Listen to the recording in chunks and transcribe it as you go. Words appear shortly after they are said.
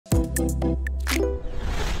Hey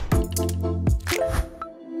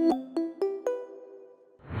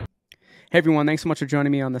everyone, thanks so much for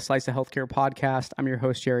joining me on the Slice of Healthcare podcast. I'm your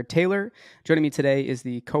host, Jared Taylor. Joining me today is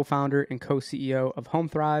the co-founder and co-CEO of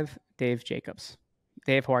Homethrive, Dave Jacobs.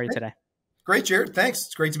 Dave, how are you today? Great, Jared. Thanks.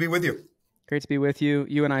 It's great to be with you. Great to be with you.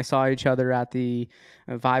 You and I saw each other at the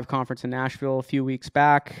Vive conference in Nashville a few weeks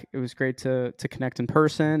back. It was great to connect in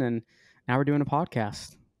person, and now we're doing a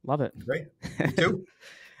podcast. Love it. Great. Me too.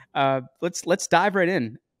 Let's dive right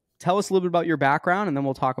in. Tell us a little bit about your background, and then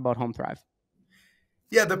we'll talk about Homethrive.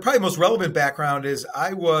 Yeah, the probably most relevant background is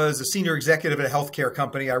I was a senior executive at a healthcare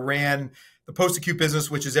company. I ran the post-acute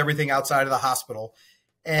business, which is everything outside of the hospital.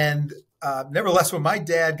 And nevertheless, when my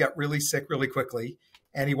dad got really sick really quickly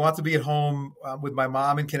and he wanted to be at home with my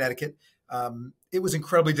mom in Connecticut, it was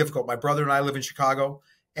incredibly difficult. My brother and I live in Chicago.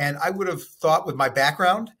 And I would have thought with my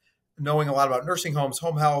background, knowing a lot about nursing homes,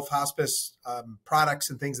 home health, hospice, products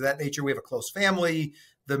and things of that nature, we have a close family,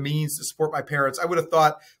 the means to support my parents, I would have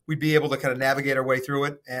thought we'd be able to kind of navigate our way through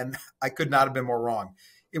it. And I could not have been more wrong.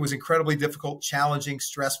 It was incredibly difficult, challenging,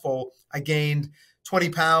 stressful. I gained 20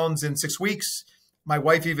 pounds in 6 weeks. My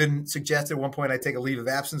wife even suggested at one point I take a leave of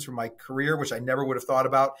absence from my career, which I never would have thought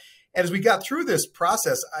about. And as we got through this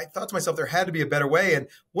process, I thought to myself, there had to be a better way. And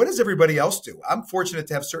what does everybody else do? I'm fortunate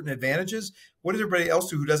to have certain advantages. What does everybody else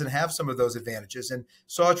do who doesn't have some of those advantages? And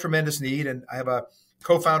saw a tremendous need. And I have a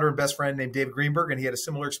co-founder and best friend named David Greenberg, and he had a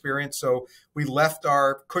similar experience. So we left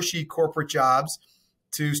our cushy corporate jobs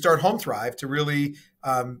to start Homethrive to really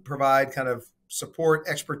provide kind of support,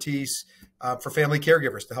 expertise for family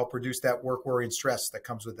caregivers to help reduce that work worry and stress that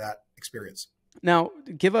comes with that experience. Now,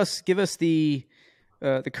 give us the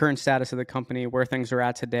current status of the company, where things are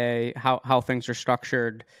at today, how things are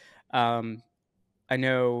structured. I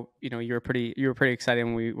know, you were pretty excited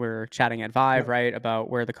when we were chatting at Vive, right, about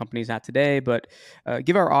where the company's at today. But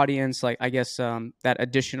give our audience, that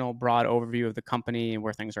additional broad overview of the company and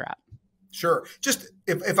where things are at. Sure. Just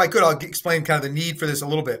if I could, I'll explain kind of the need for this a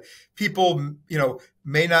little bit. People,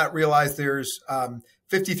 may not realize there's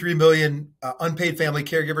 53 million unpaid family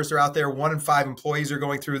caregivers that are out there. 1 in 5 employees are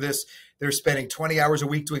going through this. They're spending 20 hours a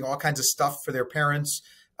week doing all kinds of stuff for their parents,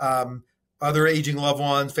 other aging loved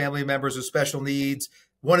ones, family members with special needs.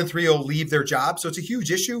 1 in 3 will leave their job. So it's a huge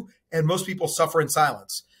issue, and most people suffer in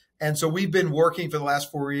silence. And so we've been working for the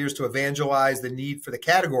last 4 years to evangelize the need for the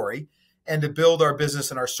category and to build our business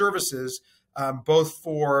and our services, both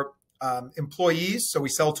for employees. So we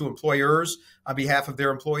sell to employers on behalf of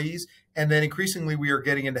their employees. And then increasingly, we are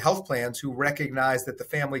getting into health plans who recognize that the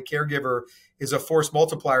family caregiver is a force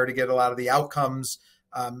multiplier to get a lot of the outcomes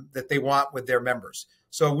that they want with their members.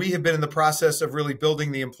 So we have been in the process of really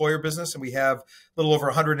building the employer business, and we have a little over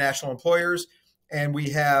 100 national employers, and we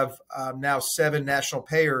have now 7 national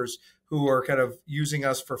payers who are kind of using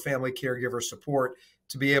us for family caregiver support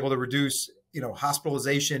to be able to reduce,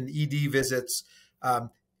 hospitalization, ED visits,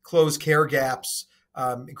 close care gaps,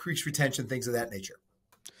 increase retention, things of that nature.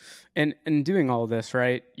 And doing all of this,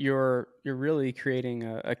 right, you're really creating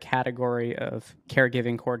a category of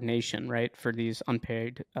caregiving coordination, right, for these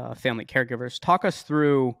unpaid family caregivers. Talk us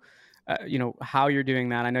through, how you're doing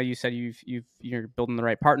that. I know you said you're building the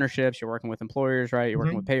right partnerships. You're working with employers, right? You're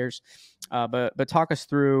working with payers, but talk us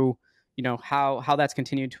through, how that's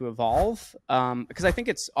continued to evolve, because I think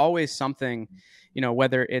it's always something.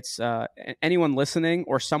 Whether it's anyone listening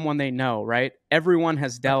or someone they know, right? Everyone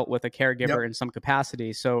has dealt with a caregiver in some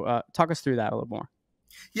capacity. So talk us through that a little more.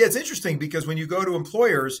 Yeah, it's interesting because when you go to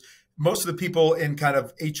employers, most of the people in kind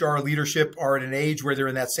of HR leadership are at an age where they're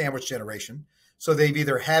in that sandwich generation. So they've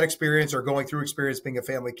either had experience or going through experience being a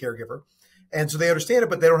family caregiver. And so they understand it,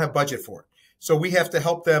 but they don't have budget for it. So we have to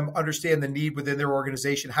help them understand the need within their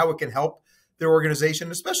organization, how it can help their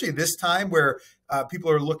organization, especially this time where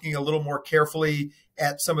people are looking a little more carefully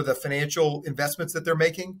at some of the financial investments that they're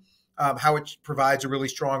making, how it provides a really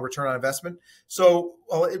strong return on investment. So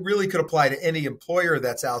it really could apply to any employer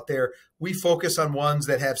that's out there. We focus on ones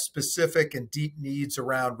that have specific and deep needs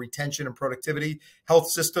around retention and productivity.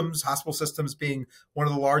 Health systems, hospital systems being one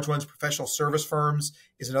of the large ones, professional service firms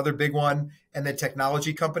is another big one, and then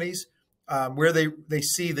technology companies. Where they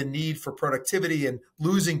see the need for productivity, and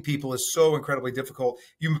losing people is so incredibly difficult.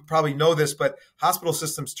 You probably know this, but hospital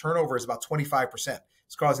systems turnover is about 25%.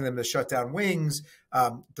 It's causing them to shut down wings,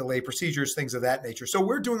 delay procedures, things of that nature. So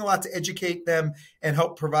we're doing a lot to educate them and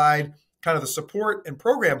help provide kind of the support and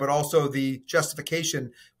program, but also the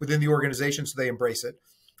justification within the organization so they embrace it.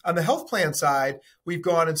 On the health plan side, we've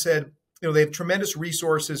gone and said, they have tremendous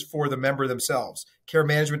resources for the member themselves. Care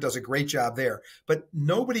management does a great job there, but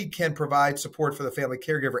nobody can provide support for the family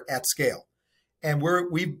caregiver at scale. And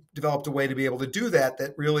we've developed a way to be able to do that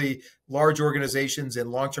really large organizations in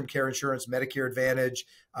long-term care insurance, Medicare Advantage,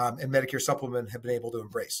 and Medicare Supplement have been able to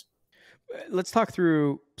embrace. Let's talk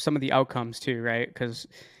through some of the outcomes too, right? Because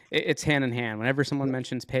it's hand in hand. Whenever someone Yep.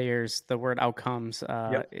 mentions payers, the word outcomes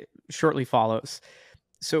Yep. it shortly follows.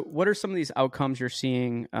 So, what are some of these outcomes you're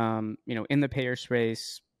seeing, in the payer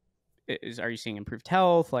space? Are you seeing improved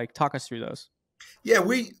health? Like, talk us through those. Yeah,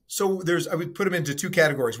 I would put them into two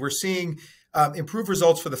categories. We're seeing improved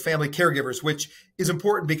results for the family caregivers, which is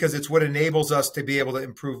important because it's what enables us to be able to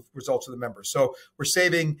improve results of the members. So we're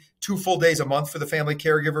saving 2 full days a month for the family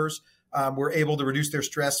caregivers. We're able to reduce their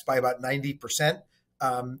stress by about 90%.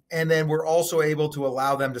 And then we're also able to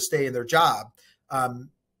allow them to stay in their job.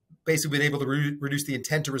 Basically been able to reduce the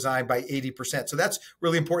intent to resign by 80%. So that's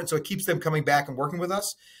really important. So it keeps them coming back and working with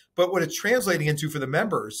us. But what it's translating into for the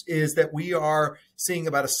members is that we are seeing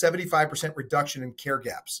about a 75% reduction in care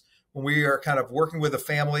gaps. When we are kind of working with a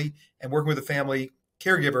family and working with a family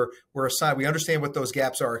caregiver, we understand what those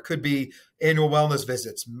gaps are. It could be annual wellness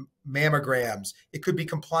visits, mammograms. It could be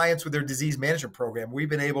compliance with their disease management program. We've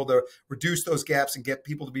been able to reduce those gaps and get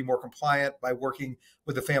people to be more compliant by working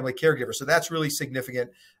with the family caregiver. So that's really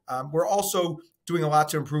significant. We're also doing a lot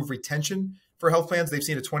to improve retention for health plans. They've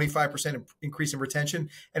seen a 25% increase in retention.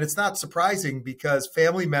 And it's not surprising because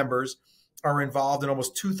family members are involved in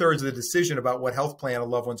almost 2/3 of the decision about what health plan a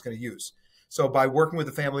loved one's going to use. So by working with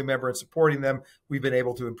the family member and supporting them, we've been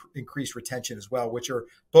able to increase retention as well, which are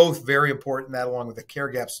both very important, that along with the care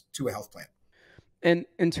gaps to a health plan. And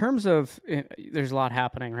in terms of, there's a lot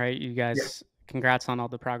happening, right? You Yeah. guys, congrats on all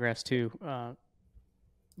the progress too.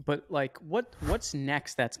 But like, what's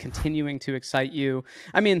next that's continuing to excite you?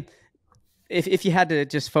 I mean, if you had to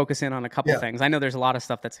just focus in on a couple Yeah. things, I know there's a lot of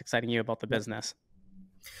stuff that's exciting you about the business.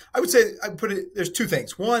 I would say there's two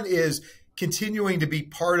things. One is continuing to be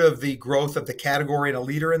part of the growth of the category and a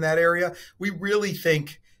leader in that area. We really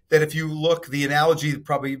think that if you look, the analogy that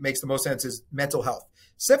probably makes the most sense is mental health.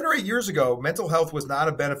 7 or 8 years ago, mental health was not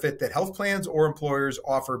a benefit that health plans or employers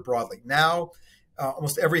offered broadly. Now,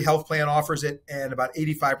 almost every health plan offers it, and about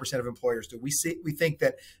 85% of employers do. We think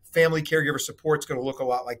that family caregiver support is going to look a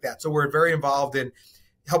lot like that. So we're very involved in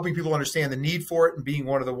helping people understand the need for it and being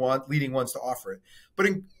one of the leading ones to offer it. But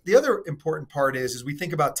the other important part is we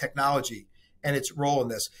think about technology and its role in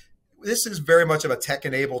this. This is very much of a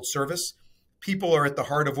tech-enabled service. People are at the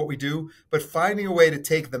heart of what we do, but finding a way to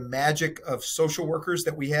take the magic of social workers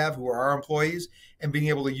that we have who are our employees and being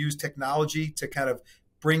able to use technology to kind of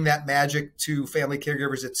bring that magic to family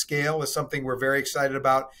caregivers at scale is something we're very excited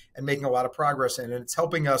about and making a lot of progress in. And it's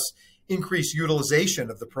helping us increase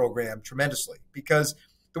utilization of the program tremendously, because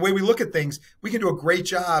the way we look at things, we can do a great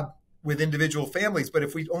job with individual families, but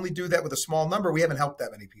if we only do that with a small number, we haven't helped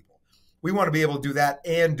that many people. We want to be able to do that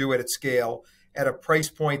and do it at scale at a price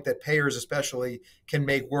point that payers especially can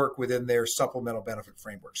make work within their supplemental benefit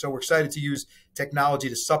framework. So we're excited to use technology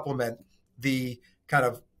to supplement the kind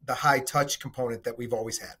of the high touch component that we've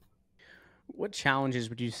always had. What challenges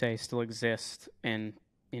would you say still exist in,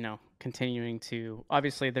 continuing to,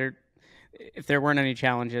 obviously if there weren't any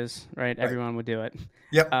challenges, right, everyone would do it.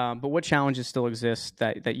 Yep. But what challenges still exist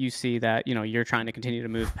that you see that, you're trying to continue to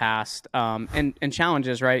move past? And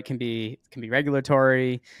challenges, right, can be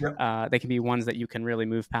regulatory. Yep. They can be ones that you can really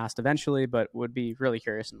move past eventually, but would be really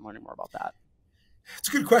curious in learning more about that. It's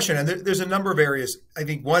a good question. And there's a number of areas. I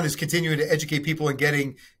think one is continuing to educate people and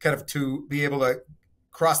getting kind of to be able to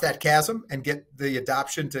cross that chasm and get the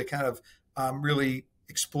adoption to kind of really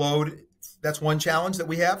explode. That's one challenge that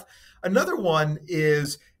we have. Another one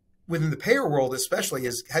is within the payer world, especially,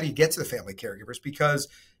 is how do you get to the family caregivers? Because,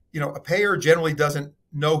 a payer generally doesn't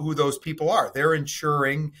know who those people are. They're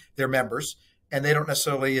insuring their members, and they don't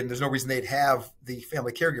necessarily, and there's no reason they'd have the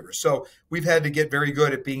family caregivers. So we've had to get very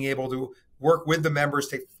good at being able to work with the members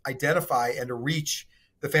to identify and to reach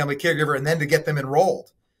the family caregiver, and then to get them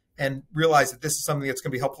enrolled and realize that this is something that's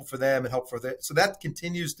going to be helpful for them and helpful for them. So that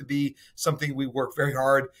continues to be something we work very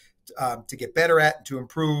hard to get better at and to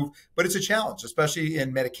improve. But it's a challenge, especially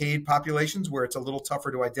in Medicaid populations where it's a little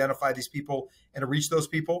tougher to identify these people and to reach those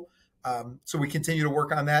people. So we continue to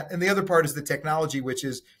work on that. And the other part is the technology, which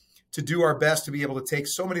is to do our best to be able to take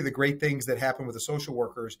so many of the great things that happen with the social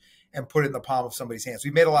workers and put it in the palm of somebody's hands.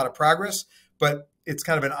 We've made a lot of progress, but it's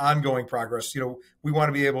kind of an ongoing progress. We want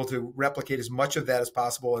to be able to replicate as much of that as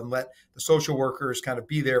possible and let the social workers kind of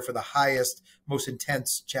be there for the highest, most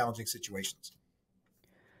intense, challenging situations.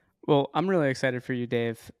 Well, I'm really excited for you,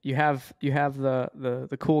 Dave. You have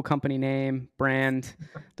the cool company name, brand,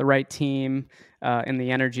 the right team, and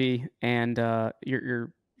the energy, and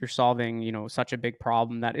you're solving such a big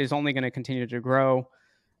problem that is only going to continue to grow.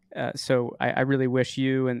 So I really wish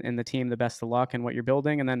you and the team the best of luck in what you're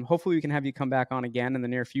building. And then hopefully we can have you come back on again in the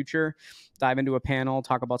near future, dive into a panel,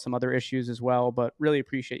 talk about some other issues as well. But really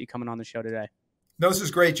appreciate you coming on the show today. No, this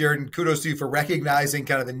is great, Jared, and kudos to you for recognizing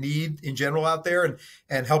kind of the need in general out there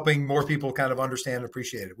and helping more people kind of understand and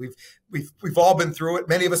appreciate it. We've all been through it.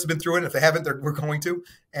 Many of us have been through it. And if they haven't, we're going to.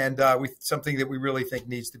 And something that we really think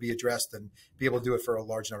needs to be addressed and be able to do it for a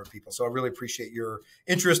large number of people. So I really appreciate your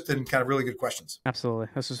interest and kind of really good questions. Absolutely.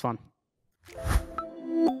 This was fun.